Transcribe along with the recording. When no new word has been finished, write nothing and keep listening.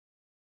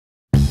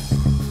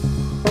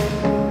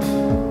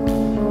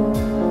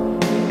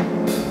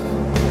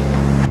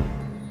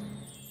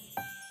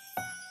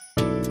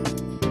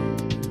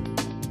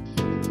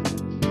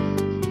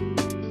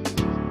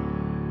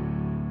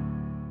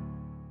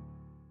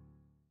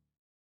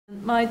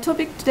My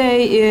topic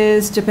today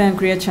is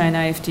Japan-Korea China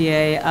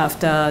FTA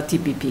after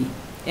TPP.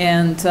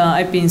 And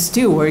I've been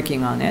still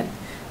working on it.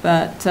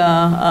 But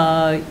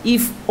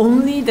if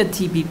only the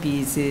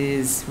TPP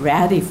is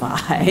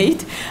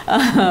ratified,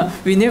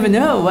 we never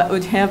know what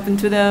would happen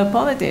to the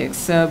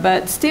politics.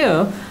 But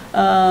still,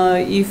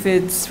 if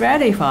it's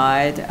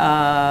ratified,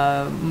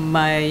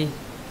 my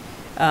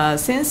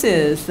sense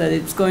is that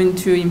it's going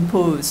to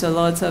impose a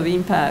lot of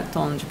impact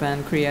on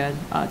Japan-Korea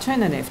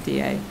China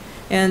FTA.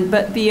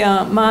 But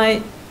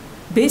my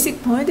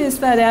basic point is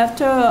that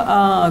after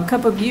a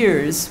couple of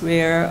years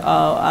where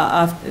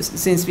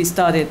since we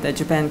started the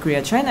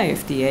Japan-Korea China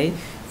FTA,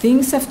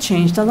 things have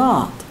changed a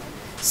lot.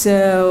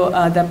 So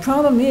the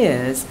problem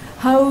is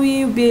how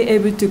we will be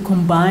able to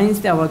combine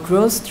our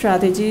growth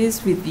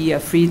strategies with the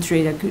free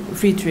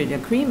trade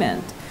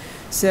agreement.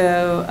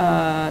 So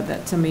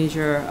that's a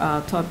major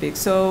topic.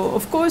 So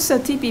of course,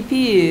 TPP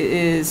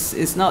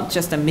is not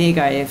just a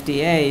mega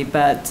FTA,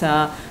 but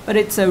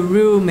it's a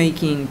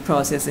rule-making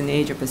process in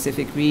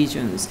Asia-Pacific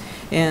regions.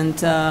 And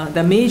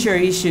the major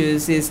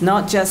issues is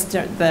not just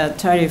the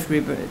tariff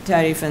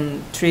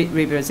and trade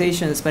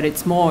liberalizations, but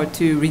it's more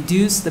to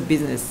reduce the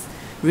business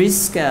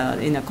risk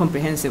in a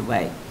comprehensive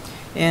way.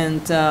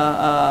 And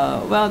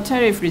well,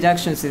 tariff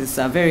reductions is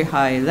a very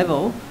high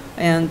level.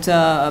 And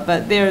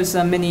but there's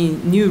many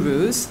new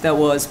rules that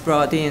was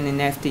brought in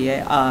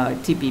FTA,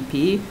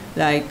 TPP,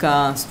 like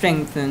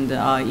strengthened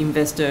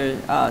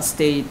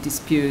investor-state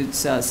disputes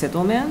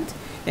settlement,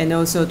 and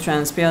also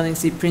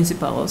transparency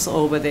principles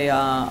over the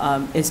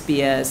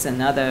SBS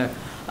and other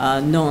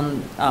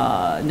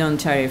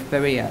non-tariff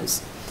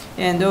barriers.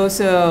 And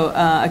also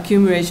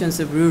accumulations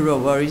of rule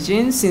of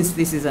origin. Since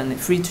this is a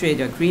free trade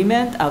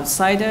agreement,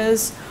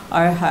 outsiders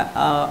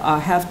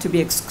have to be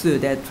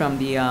excluded from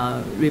the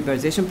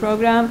liberalization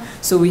program.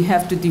 So we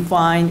have to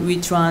define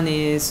which one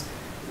is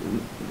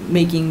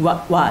making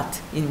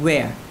what in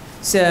where.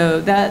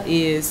 So that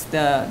is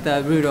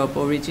the rule of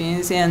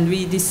origins. And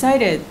we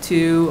decided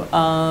to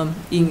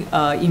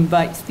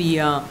invite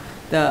the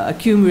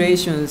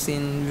accumulations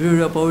in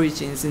rule of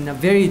origins in a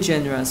very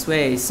generous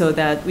way so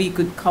that we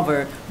could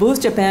cover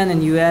both Japan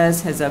and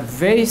US has a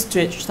very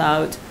stretched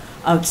out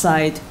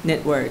outside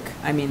network,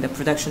 I mean the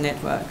production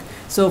network.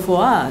 So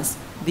for us,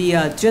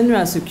 the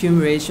generous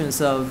accumulations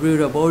of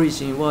rule of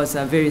origin was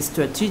a very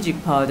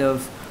strategic part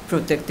of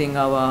protecting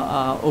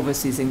our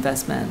overseas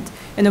investment.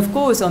 And of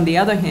course, on the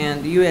other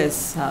hand, the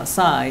US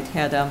side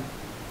had a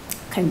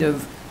kind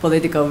of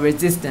political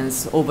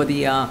resistance over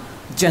the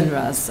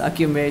generous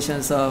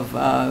accumulations of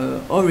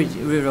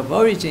rule of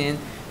origin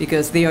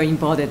because they are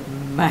imported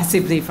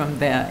massively from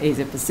the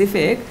Asia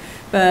Pacific.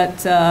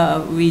 But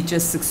we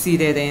just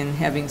succeeded in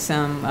having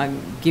some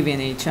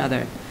giving each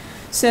other.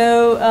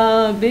 So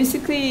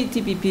basically,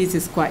 TPPs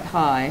is quite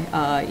high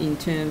in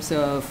terms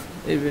of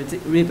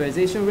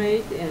liberalization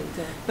rate, and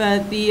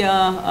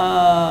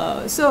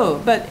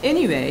but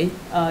anyway,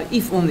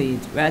 if only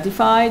it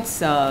ratified,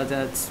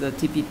 that the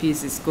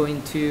TPPs is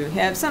going to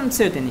have some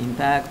certain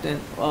impact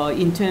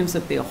in terms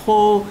of the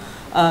whole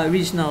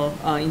regional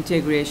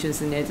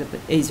integrations in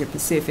Asia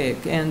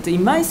Pacific. And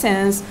in my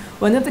sense,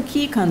 one of the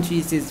key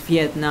countries is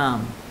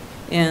Vietnam.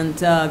 And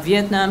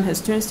Vietnam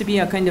turns to be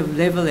a kind of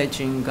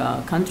leveraging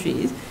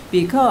country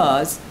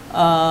because,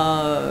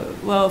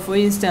 well, for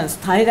instance,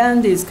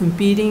 Thailand is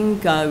competing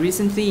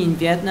recently in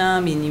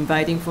Vietnam in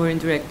inviting foreign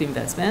direct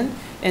investment.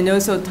 And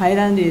also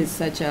Thailand is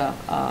such a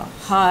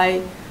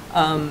high,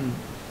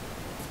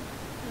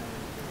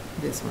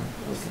 this one,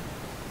 okay.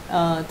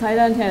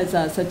 Thailand has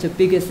such a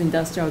biggest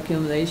industrial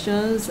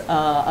accumulations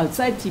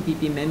outside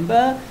TPP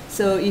member.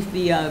 So if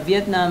the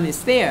Vietnam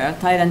is there,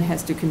 Thailand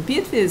has to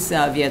compete with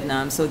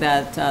Vietnam so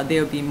that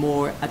they'll be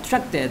more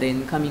attracted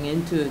in coming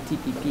into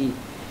TPP.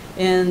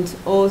 And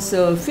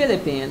also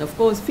Philippines. Of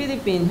course,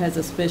 Philippines has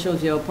a special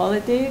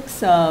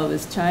geopolitics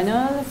with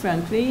China,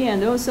 frankly,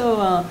 and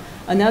also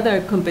another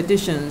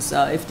competitions,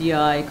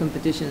 FDI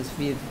competitions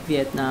with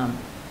Vietnam.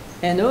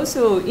 And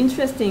also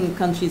interesting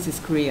countries is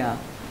Korea.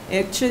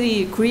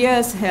 Actually,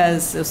 Korea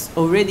has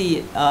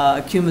already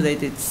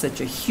accumulated such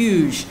a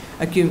huge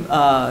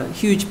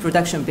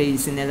production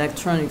base in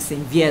electronics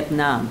in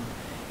Vietnam.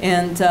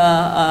 And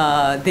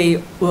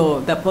the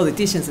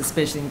politicians,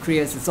 especially in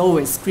Korea, is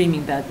always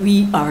screaming that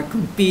we are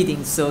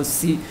competing so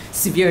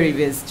severely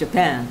with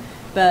Japan.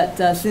 But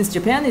since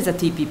Japan is a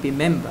TPP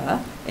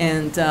member,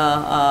 and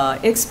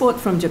export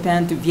from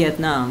Japan to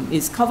Vietnam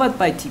is covered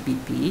by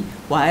TPP,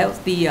 while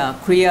the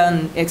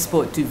Korean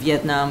export to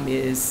Vietnam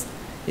is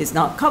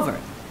not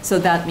covered. So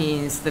that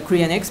means the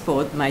Korean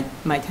export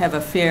might have a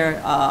fair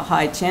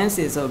high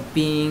chances of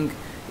being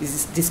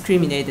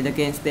discriminated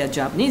against their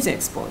Japanese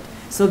export.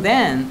 So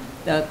then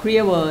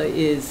Korea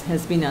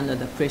has been under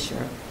the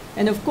pressure.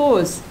 And of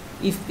course,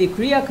 if the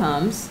Korea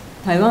comes,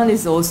 Taiwan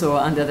is also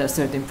under the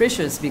certain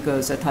pressures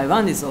because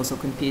Taiwan is also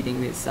competing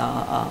with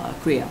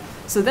Korea.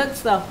 So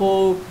that's the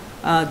whole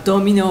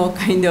domino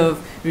kind of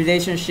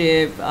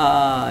relationship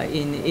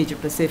in Asia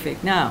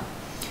Pacific now.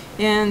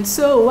 And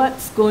so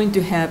what's going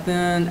to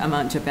happen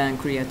among Japan,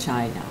 Korea,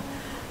 China?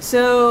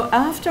 So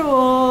after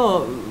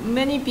all,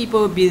 many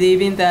people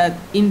believing that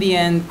in the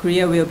end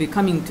Korea will be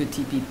coming to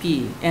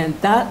TPP, and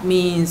that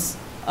means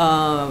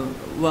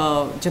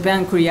well,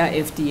 Japan-Korea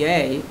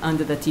FTA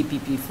under the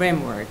TPP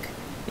framework,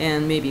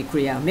 and maybe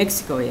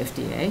Korea-Mexico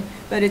FTA,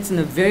 but it's in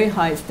a very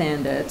high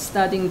standard,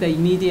 starting the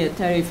immediate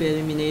tariff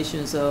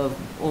eliminations of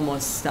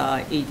almost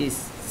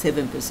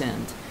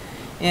 87%.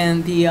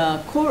 And the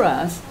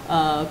KORAS,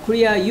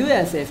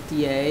 Korea-US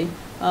FTA,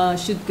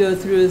 should go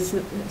through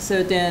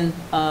certain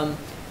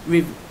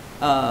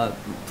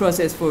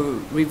process for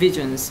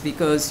revisions,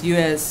 because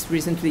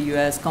recently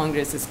US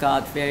Congress has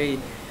got very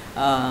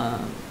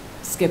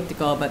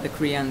skeptical about the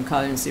Korean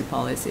currency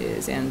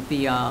policies and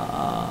the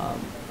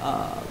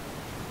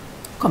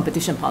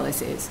competition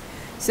policies.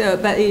 So,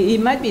 but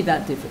it might be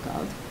that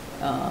difficult.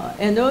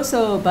 And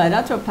also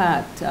bilateral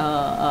pact.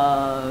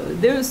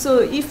 So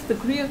if the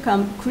Korea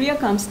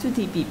comes to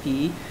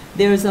TPP,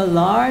 there's a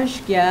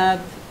large gap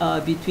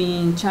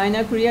between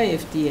China-Korea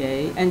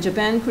FTA and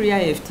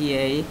Japan-Korea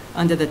FTA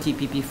under the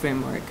TPP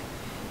framework.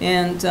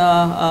 And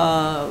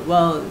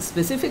well,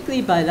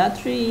 specifically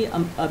bilaterally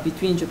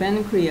between Japan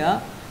and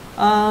Korea,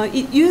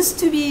 it used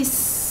to be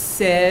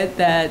said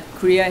that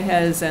Korea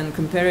has a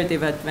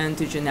comparative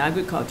advantage in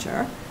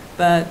agriculture,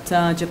 but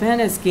Japan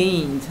has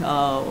gained,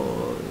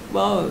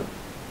 well,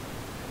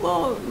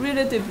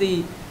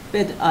 relatively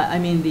better,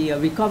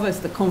 recovers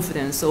the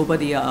confidence over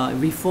the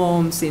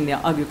reforms in the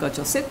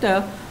agricultural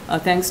sector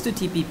thanks to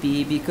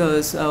TPP,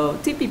 because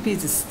TPP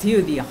is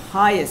still the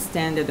highest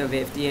standard of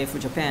FTA for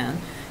Japan.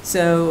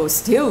 So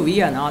still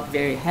we are not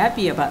very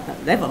happy about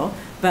that level,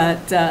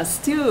 but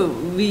still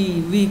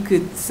we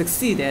could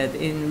succeed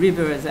in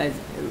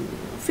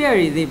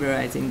fairly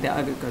liberalizing the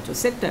agricultural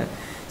sector.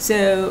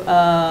 So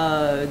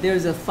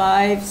there's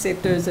 5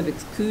 sectors of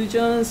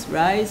exclusions: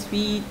 rice,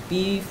 wheat,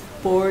 beef,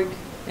 pork,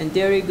 and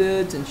dairy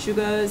goods and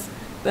sugars.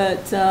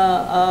 But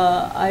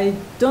I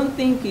don't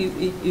think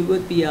it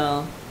would be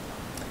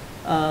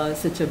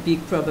such a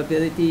big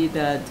probability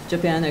that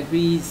Japan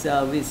agrees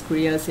with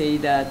Korea, say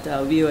that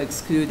we will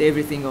exclude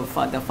everything of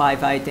the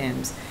 5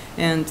 items.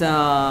 And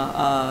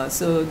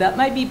so that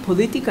might be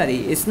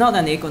politically, it's not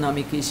an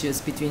economic issue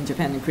between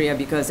Japan and Korea,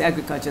 because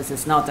agriculture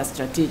is not a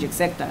strategic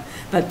sector,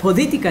 but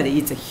politically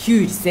it's a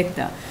huge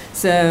sector.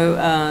 So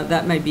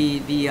that might be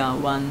the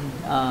one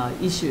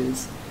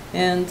issues.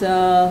 And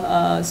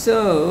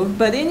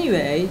but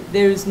anyway,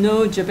 there is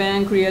no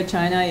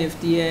Japan-Korea-China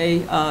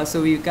FTA,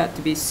 so we've got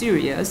to be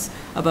serious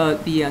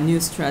about the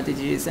new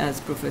strategies, as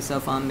Professor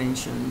Fan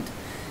mentioned.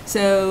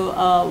 So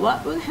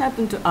what will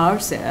happen to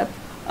RCEP?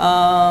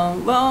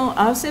 Well,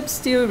 RCEP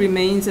still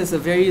remains as a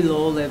very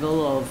low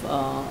level of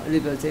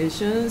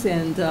liberalizations,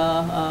 and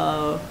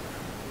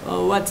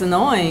what's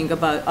annoying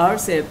about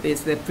RCEP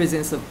is the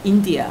presence of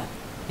India,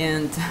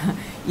 and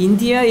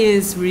India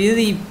is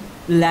really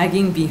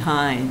lagging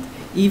behind.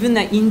 Even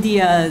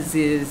India's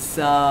is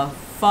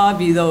far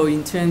below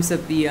in terms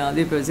of the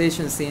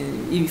liberalizations,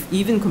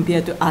 even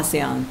compared to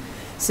ASEAN.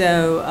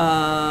 So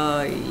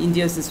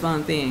India's is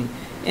one thing.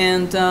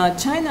 And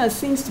China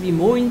seems to be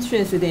more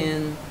interested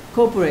in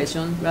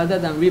cooperation rather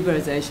than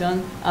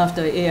liberalization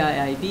after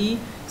AIIB.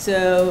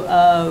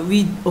 So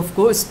we, of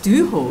course,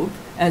 do hope,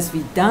 as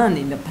we've done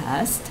in the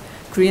past,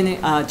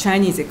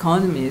 Chinese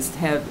economists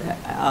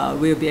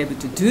will be able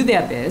to do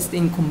their best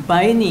in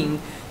combining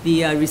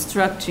the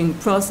restructuring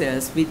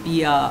process with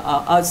the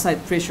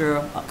outside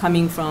pressure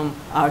coming from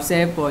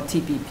RCEP or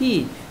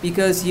TPP,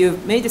 because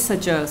you've made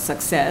such a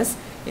success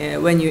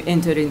when you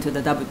entered into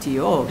the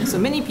WTO. So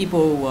many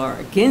people were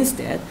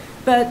against it,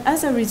 but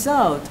as a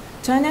result,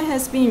 China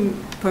has been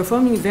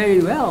performing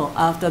very well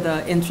after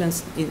the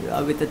entrance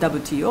with the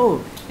WTO,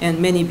 and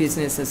many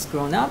businesses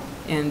grown up,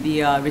 and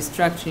the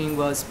restructuring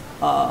was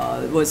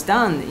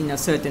done in a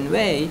certain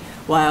way,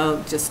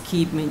 while just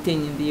keep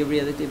maintaining the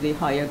relatively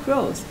higher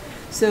growth.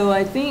 So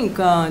I think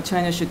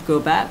China should go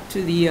back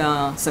to the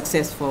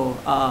successful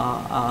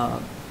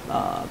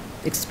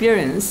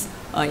experience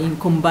in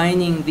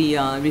combining the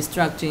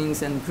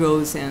restructurings and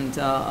growth and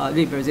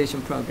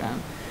liberalization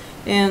program.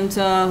 And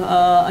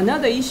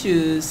another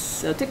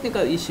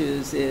technical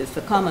issues, is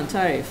the common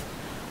tariff.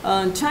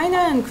 China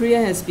and Korea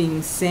has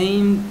been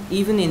saying,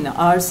 even in the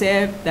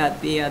RCEP,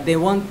 that there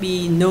won't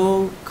be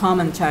no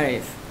common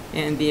tariff,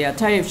 and the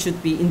tariff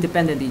should be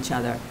independent of each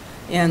other.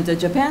 And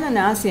Japan and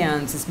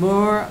ASEAN is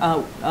more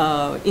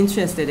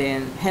interested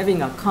in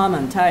having a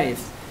common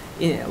tariff,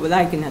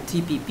 like in a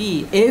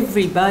TPP.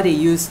 Everybody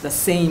uses the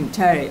same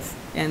tariff,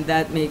 and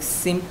that makes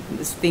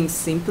things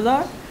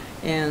simpler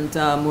and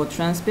more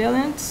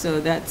transparent. So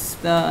that's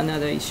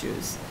another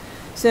issues.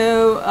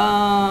 So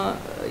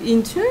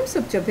in terms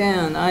of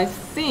Japan, I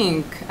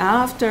think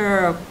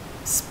after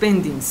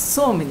spending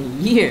so many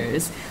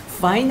years,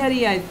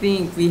 finally I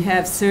think we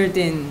have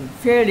certain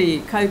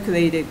fairly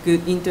calculated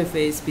good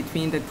interface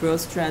between the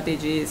growth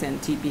strategies and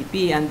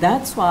TPP, and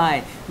that's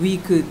why we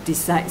could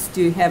decide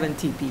to have a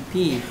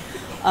TPP.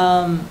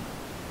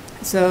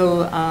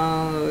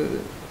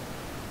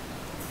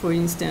 For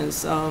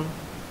instance,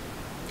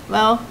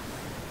 well,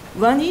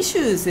 one issue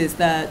is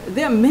that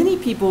there are many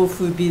people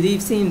who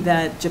believe in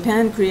that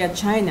Japan, Korea,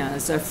 China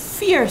are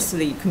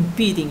fiercely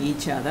competing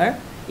each other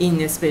in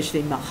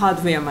especially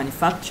hardware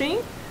manufacturing,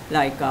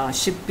 like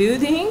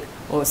shipbuilding,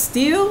 or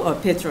steel, or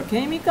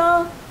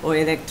petrochemical, or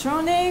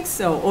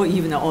electronics, or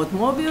even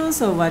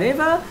automobiles, or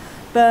whatever.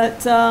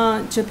 But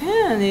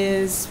Japan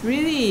is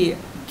really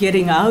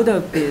getting out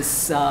of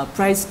this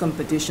price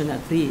competition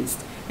at least.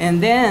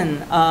 And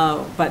then,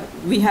 but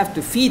we have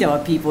to feed our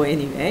people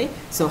anyway,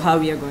 so how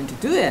we are going to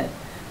do it?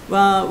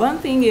 Well, one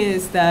thing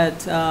is that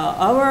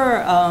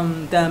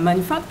the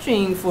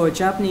manufacturing for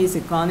Japanese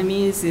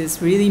economies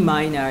is really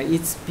minor.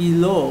 It's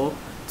below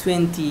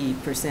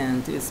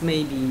 20%. It's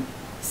maybe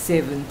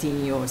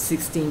 17 or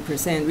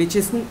 16%, which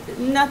is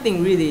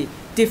nothing really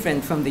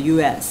different from the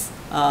US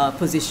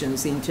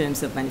positions in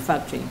terms of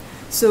manufacturing.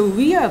 So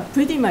we are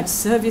pretty much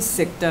service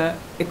sector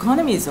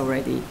economies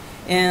already.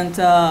 And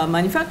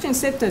manufacturing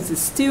sector is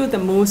still the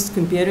most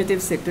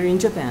competitive sector in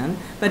Japan,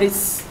 but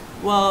it's,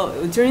 well,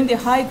 during the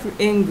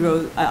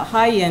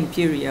high-end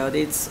period,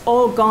 it's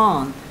all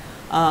gone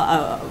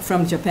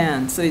from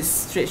Japan. So it's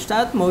stretched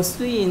out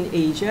mostly in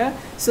Asia.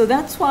 So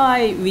that's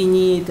why we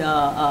need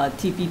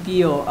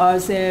TPP or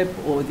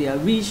RCEP or the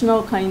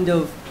regional kind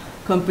of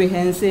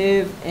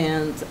comprehensive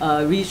and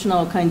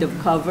regional kind of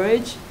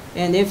coverage.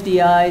 And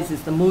FDIs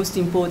is the most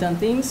important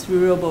things,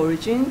 rule of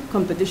origin,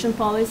 competition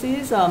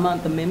policies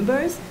among the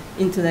members,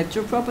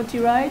 intellectual property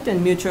right,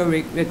 and mutual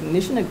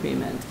recognition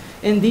agreement.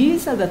 And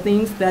these are the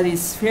things that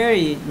is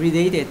very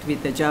related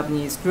with the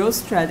Japanese growth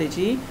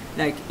strategy,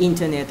 like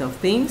Internet of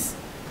Things,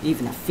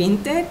 even a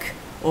fintech,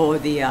 or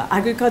the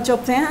agricultural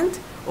plant,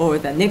 or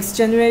the next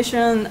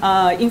generation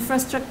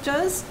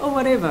infrastructures, or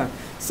whatever.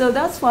 So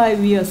that's why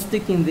we are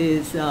sticking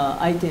these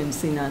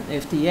items in an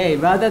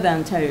FTA rather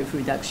than tariff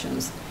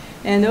reductions.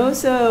 And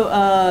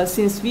also,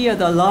 since we are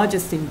the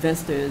largest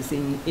investors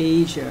in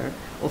Asia,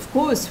 of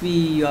course,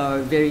 we are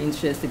very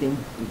interested in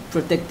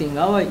protecting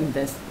our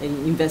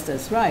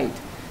investors' right.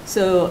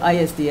 So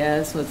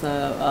ISDS was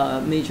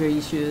a major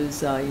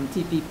issues in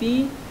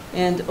TPP,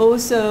 and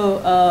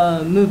also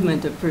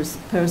movement of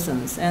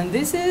persons. And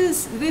this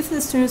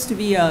turns to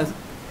be a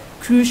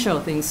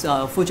crucial thing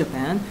for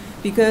Japan,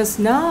 because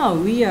now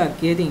we are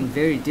getting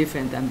very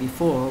different than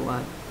before.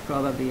 Well,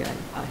 probably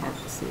I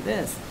have to say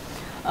this.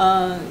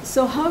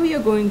 So how we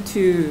are going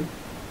to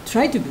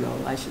try to grow,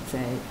 I should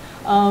say.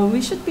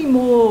 We should be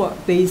more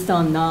based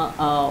on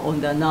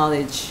the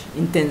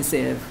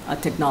knowledge-intensive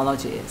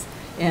technologies.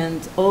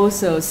 And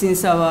also,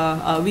 since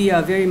we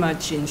are very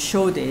much in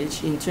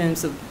shortage in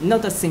terms of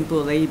not a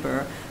simple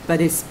labor,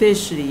 but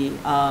especially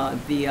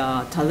the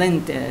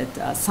talented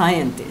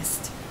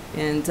scientists.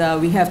 And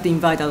we have to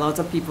invite a lot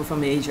of people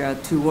from Asia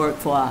to work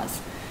for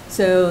us.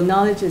 So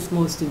knowledge is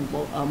most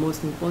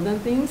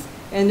important things.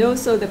 And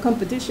also the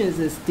competitions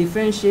is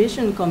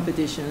differentiation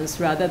competitions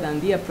rather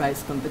than the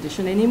price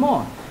competition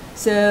anymore.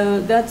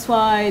 So that's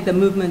why the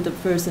movement of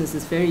persons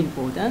is very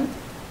important.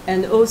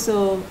 And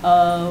also,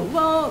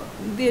 well,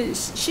 the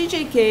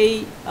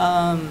CJK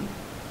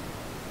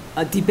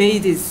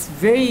debate is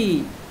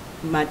very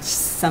much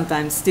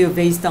sometimes still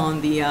based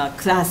on the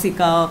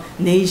classical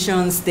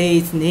nation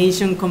states,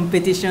 nation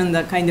competition,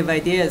 that kind of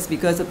ideas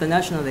because of the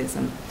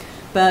nationalism.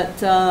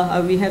 But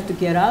we have to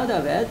get out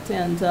of it,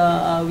 and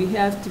we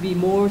have to be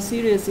more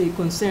seriously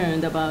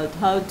concerned about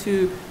how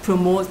to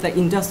promote the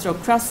industrial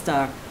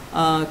cluster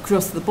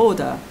across the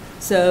border.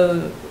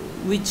 So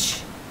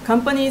which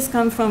companies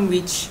come from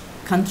which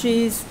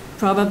countries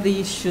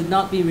probably should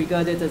not be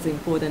regarded as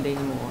important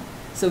anymore.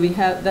 So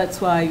that's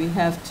why we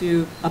have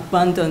to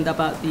abandon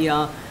about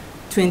the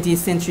 20th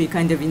century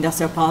kind of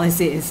industrial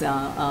policies,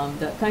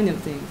 that kind of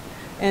thing.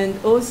 And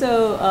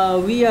also,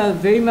 we are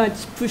very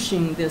much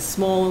pushing the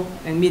small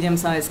and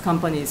medium-sized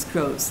companies'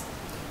 growth.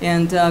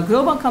 And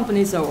global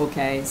companies are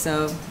okay,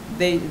 so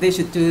they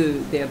should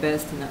do their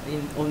best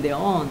on their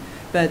own.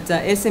 But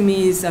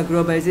SMEs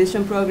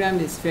globalization program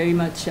is very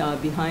much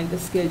behind the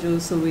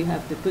schedule, so we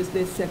have to push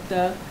this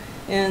sector.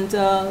 And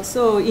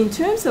so in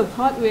terms of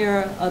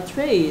hardware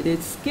trade,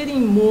 it's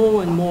getting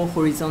more and more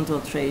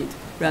horizontal trade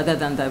rather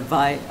than the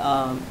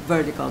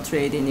vertical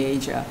trade in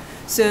Asia.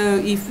 So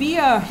if we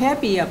are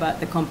happy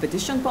about the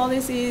competition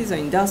policies or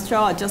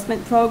industrial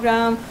adjustment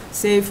program,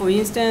 say for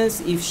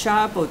instance, if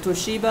Sharp or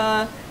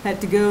Toshiba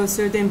had to go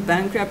certain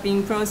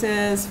bankrupting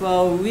process,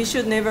 well, we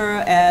should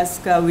never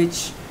ask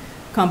which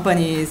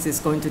companies is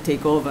going to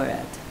take over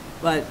it.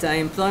 But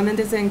employment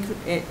is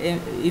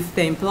if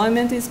the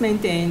employment is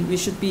maintained, we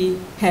should be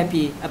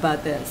happy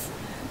about this.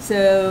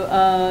 So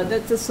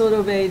that's the sort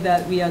of way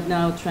that we are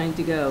now trying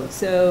to go.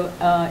 So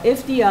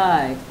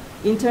FDI.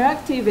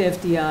 Interactive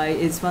FDI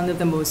is one of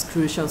the most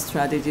crucial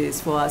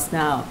strategies for us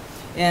now.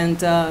 And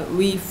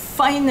we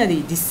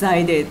finally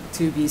decided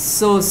to be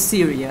so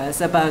serious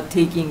about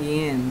taking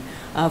in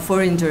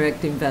foreign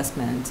direct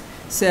investment.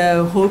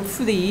 So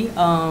hopefully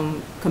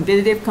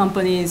competitive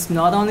companies,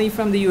 not only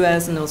from the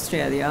US and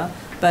Australia,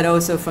 but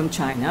also from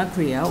China,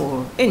 Korea,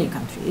 or any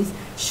countries,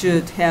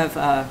 should have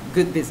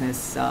good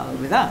business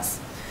with us.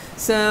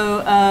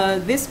 So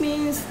this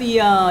means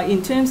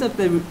in terms of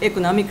the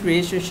economic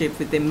relationship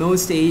with the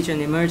most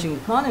Asian emerging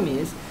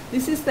economies,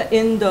 this is the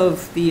end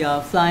of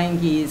the flying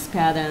geese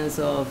patterns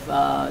of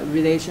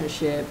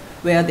relationship,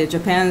 where the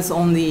Japan's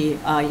only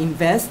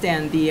invest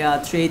and the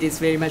trade is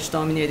very much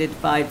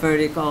dominated by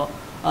vertical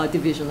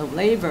division of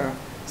labor.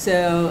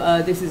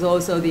 So this is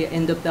also the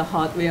end of the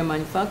hardware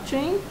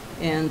manufacturing,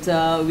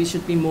 and we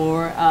should be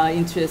more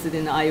interested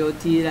in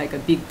IoT, like a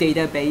big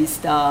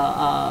data-based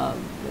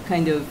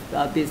kind of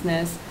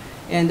business,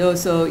 and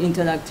also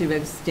interactive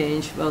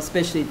exchange, well,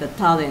 especially the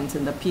talents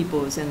and the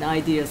peoples and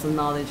ideas and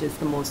knowledge is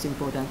the most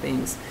important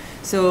things.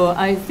 So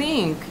I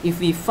think if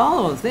we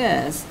follow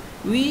this,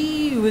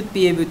 we would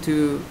be able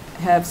to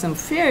have some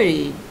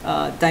fairly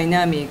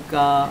dynamic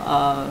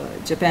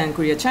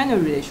Japan-Korea-China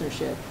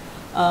relationship.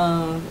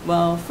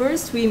 Well,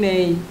 first we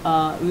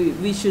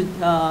should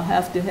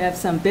have to have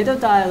some better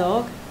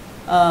dialogue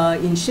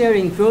in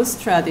sharing growth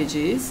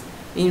strategies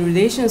in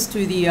relations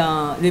to the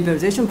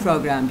liberalization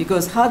program,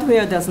 because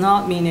hardware does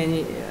not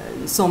mean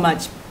so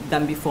much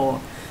than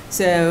before.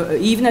 So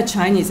even the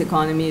Chinese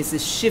economy is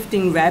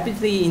shifting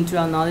rapidly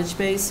into a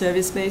knowledge-based,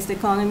 service-based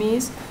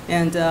economies,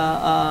 and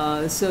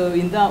so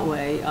in that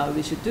way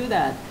we should do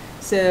that.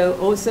 So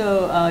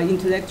also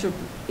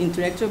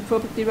intellectual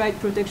property right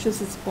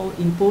protections is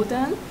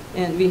important,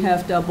 and we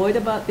have to avoid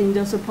about the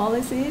industrial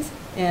policies.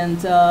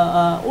 And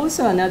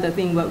also another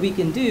thing what we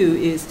can do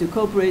is to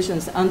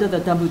cooperations under the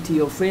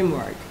WTO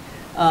framework.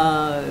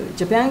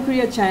 Japan,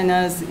 Korea,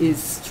 China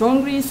is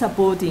strongly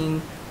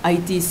supporting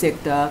IT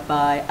sector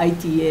by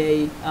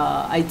ITA,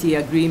 IT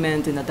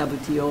agreement in the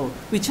WTO,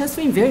 which has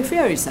been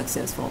very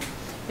successful.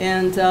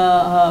 And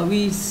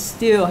we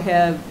still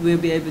will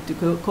be able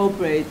to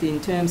cooperate in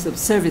terms of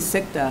service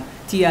sector,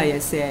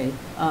 TISA,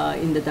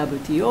 in the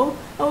WTO,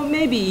 or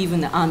maybe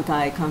even the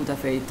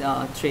anti-counterfeit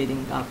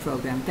trading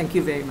program. Thank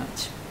you very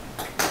much.